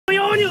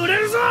に売れ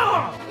るぞ。で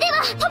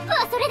はトップ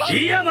はそれ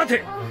で。いや待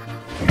て。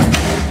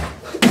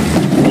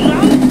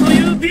なんと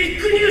いうビ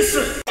ッグニュー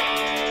ス。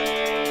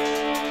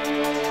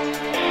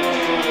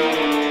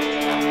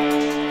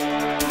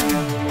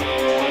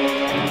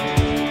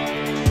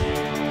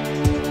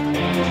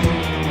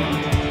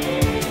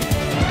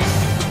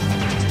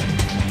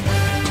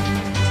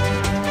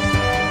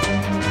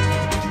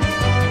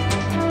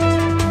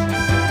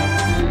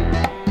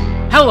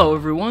Hello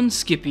everyone,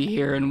 Skippy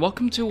here, and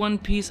welcome to One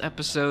Piece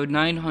episode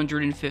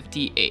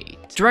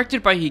 958.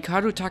 Directed by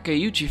Hikaru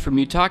Takeuchi from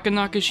Yutaka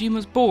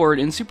Nakashima's board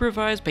and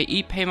supervised by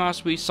Ippei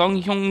Masui,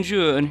 Song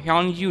Hyung-ju, and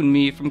Hyun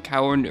Yoon-mi from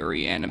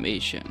Kawanuri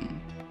Animation.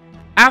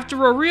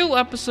 After a real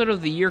episode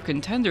of the year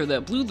contender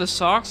that blew the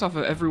socks off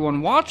of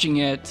everyone watching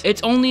it,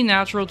 it's only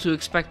natural to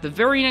expect the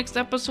very next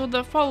episode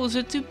that follows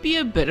it to be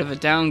a bit of a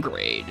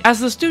downgrade. As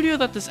the studio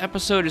that this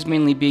episode is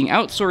mainly being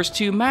outsourced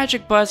to,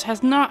 Magic Bus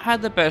has not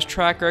had the best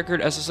track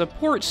record as a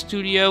support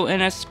studio,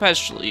 and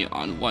especially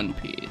on One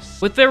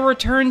Piece. With their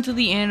return to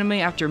the anime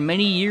after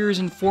many years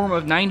in form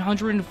of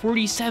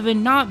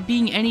 947 not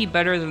being any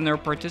better than their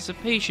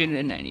participation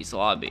in Enies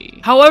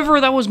Lobby.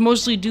 However, that was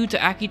mostly due to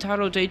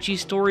Akitaro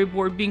Daichi's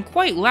storyboard being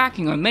quite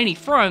lacking on many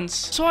fronts,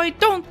 so I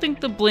don't think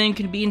the blame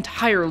can be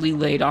entirely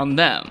laid on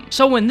them.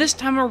 So when this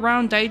time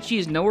around Daichi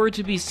is nowhere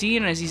to be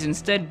seen as he's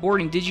instead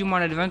boarding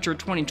Digimon Adventure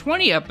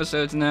 2020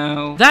 episodes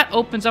now, that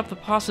opens up the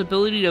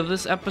possibility of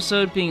this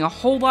episode being a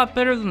whole lot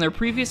better than their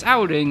previous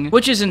outing,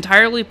 which is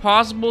entirely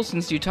possible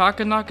since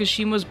Yutaka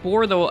Nakashima's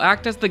board that will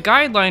act as the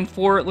guideline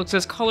for it looks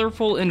as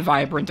colorful and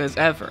vibrant as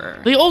ever.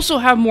 They also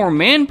have more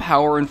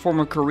manpower in form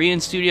of Korean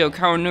studio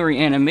Kawanuri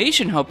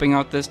Animation helping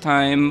out this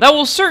time. That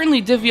will certainly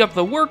divvy up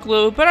the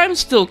workload, but I'm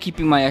still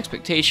keeping my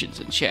expectations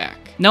in check.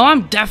 Now,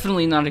 I'm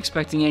definitely not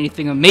expecting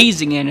anything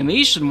amazing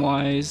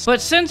animation-wise, but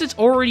since it's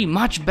already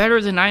much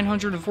better than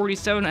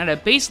 947 at a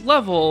base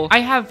level, I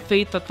have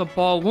faith that the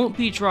ball won't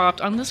be dropped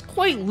on this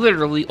quite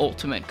literally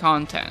ultimate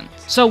content.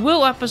 So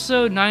will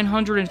episode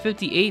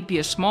 958 be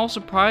a small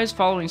surprise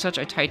following such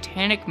a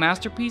titanic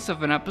masterpiece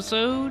of an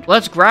episode?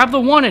 Let's grab the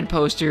wanted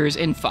posters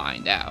and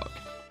find out.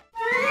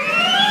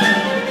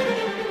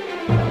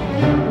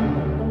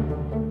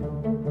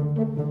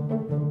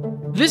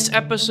 This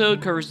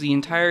episode covers the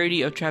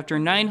entirety of chapter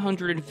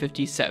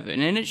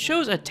 957, and it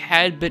shows a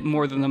tad bit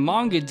more than the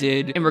manga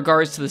did in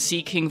regards to the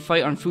Sea King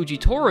fight on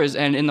Fujitora's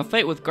end in the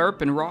fight with Garp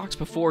and Rocks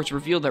before it's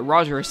revealed that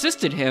Roger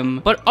assisted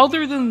him, but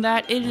other than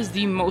that, it is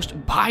the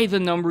most by the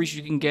numbers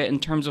you can get in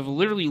terms of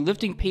literally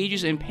lifting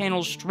pages and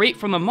panels straight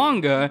from the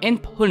manga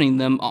and putting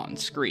them on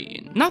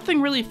screen. Nothing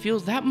really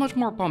feels that much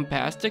more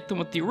bombastic than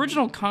what the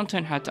original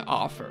content had to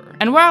offer.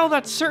 And while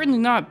that's certainly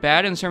not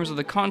bad in terms of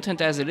the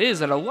content as it is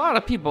that a lot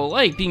of people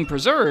like being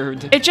preserved,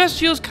 it just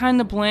feels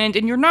kinda bland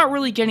and you're not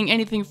really getting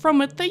anything from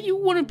it that you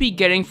wouldn't be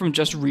getting from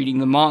just reading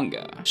the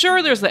manga.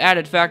 Sure, there's the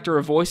added factor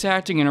of voice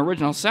acting and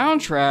original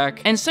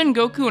soundtrack, and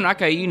Sengoku and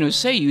Akai no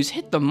seiyus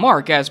hit the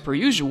mark as per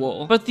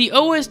usual, but the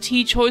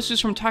OST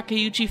choices from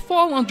Takeuchi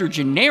fall under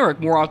generic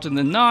more often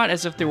than not,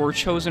 as if they were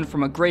chosen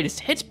from a greatest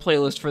hits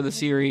playlist for the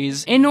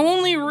series, and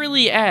only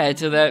really add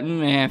to that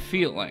meh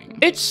feeling.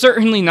 It's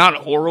certainly not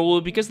horrible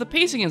because the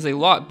pacing is a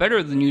lot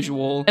better than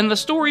usual, and the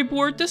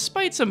storyboard,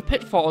 despite some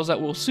pitfalls that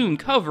we'll soon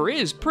cover,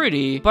 is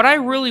pretty, but I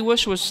really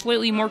wish it was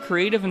slightly more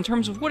creative in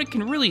terms of what it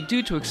can really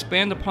do to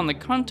expand upon the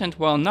content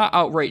while not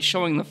outright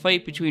showing the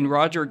fight between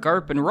Roger,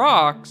 Garp, and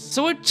Rocks,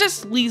 so it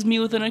just leaves me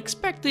with an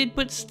expected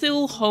but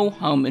still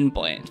ho-hum and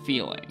bland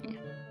feeling.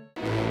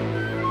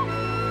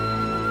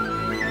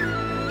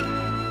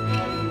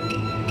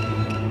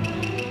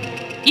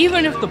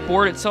 Even if the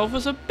board itself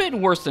was a bit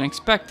worse than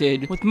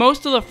expected, with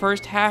most of the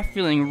first half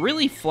feeling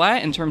really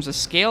flat in terms of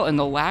scale and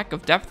the lack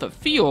of depth of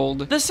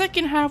field, the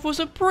second half was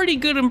a pretty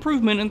good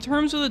improvement in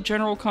terms of the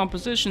general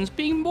compositions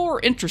being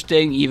more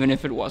interesting even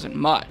if it wasn't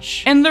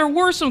much. And there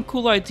were some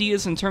cool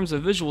ideas in terms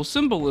of visual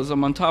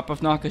symbolism on top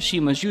of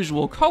Nakashima's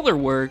usual color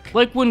work,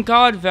 like when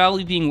God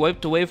Valley being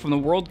wiped away from the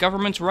world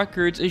government's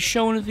records is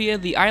shown via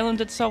the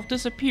island itself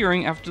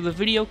disappearing after the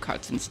video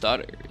cuts and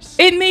stutters.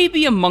 It may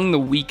be among the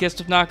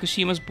weakest of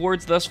Nakashima's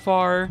boards thus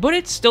far, but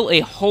it's still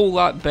a whole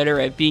lot better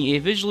at being a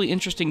visually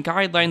interesting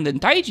guideline than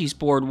Daichi's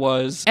board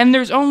was, and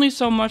there's only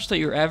so much that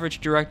your average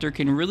director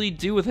can really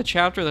do with a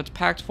chapter that's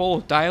packed full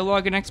of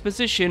dialogue and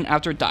exposition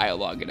after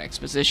dialogue and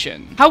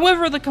exposition.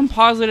 However, the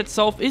composite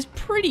itself is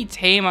pretty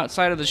tame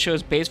outside of the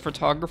show's base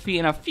photography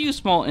in a few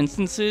small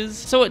instances,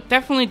 so it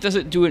definitely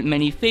doesn't do it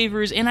many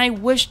favors, and I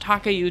wish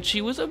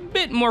Takeuchi was a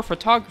bit more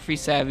photography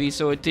savvy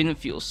so it didn't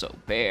feel so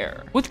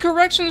bare. With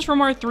corrections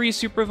from our three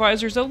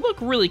supervisors that look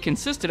really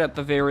consistent at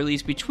the very least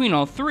space between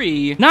all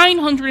three,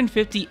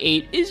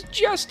 958 is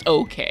just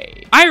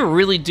okay. I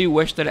really do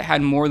wish that it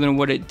had more than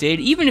what it did,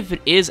 even if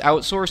it is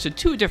outsourced to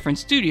 2 different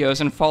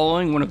studios and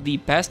following one of the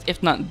best,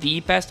 if not the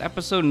best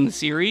episode in the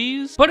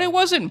series. But it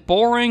wasn't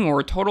boring or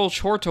a total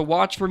chore to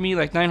watch for me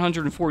like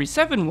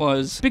 947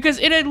 was, because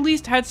it at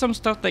least had some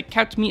stuff that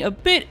kept me a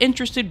bit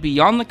interested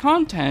beyond the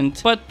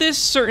content, but this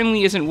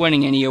certainly isn't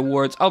winning any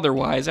awards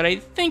otherwise, and I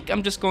think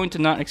I'm just going to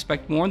not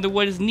expect more than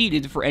what is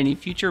needed for any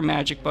future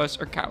Magic Bus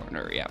or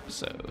Culinary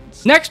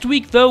episodes. Next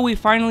week though, we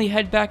finally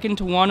head back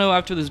into Wano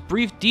after this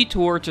brief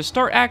detour to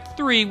start Act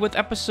 3 with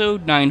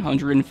episode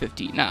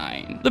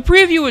 959. The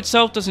preview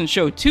itself doesn't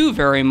show too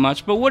very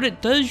much, but what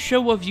it does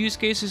show of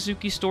Yusuke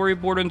Suzuki's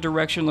storyboard and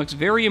direction looks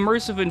very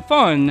immersive and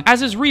fun,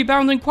 as his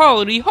rebounding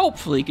quality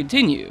hopefully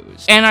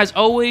continues. And as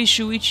always,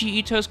 Shuichi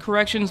Ito's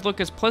corrections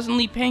look as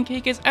pleasantly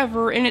pancake as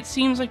ever, and it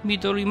seems like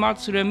Midori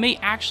Matsuda may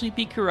actually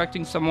be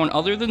correcting someone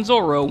other than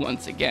Zoro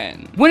once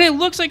again. When it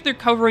looks like they're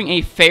covering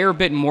a fair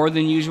bit more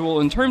than usual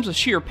in terms of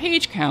sheer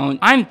page count,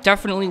 I'm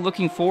definitely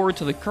looking forward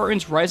to the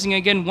curtains rising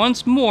again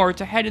once more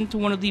to head into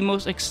one of the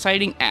most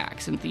exciting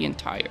acts in the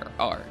entire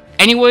arc.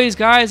 Anyways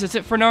guys, that's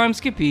it for now. I'm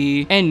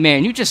Skippy, and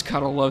man, you just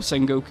gotta love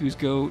Sengoku's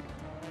goat.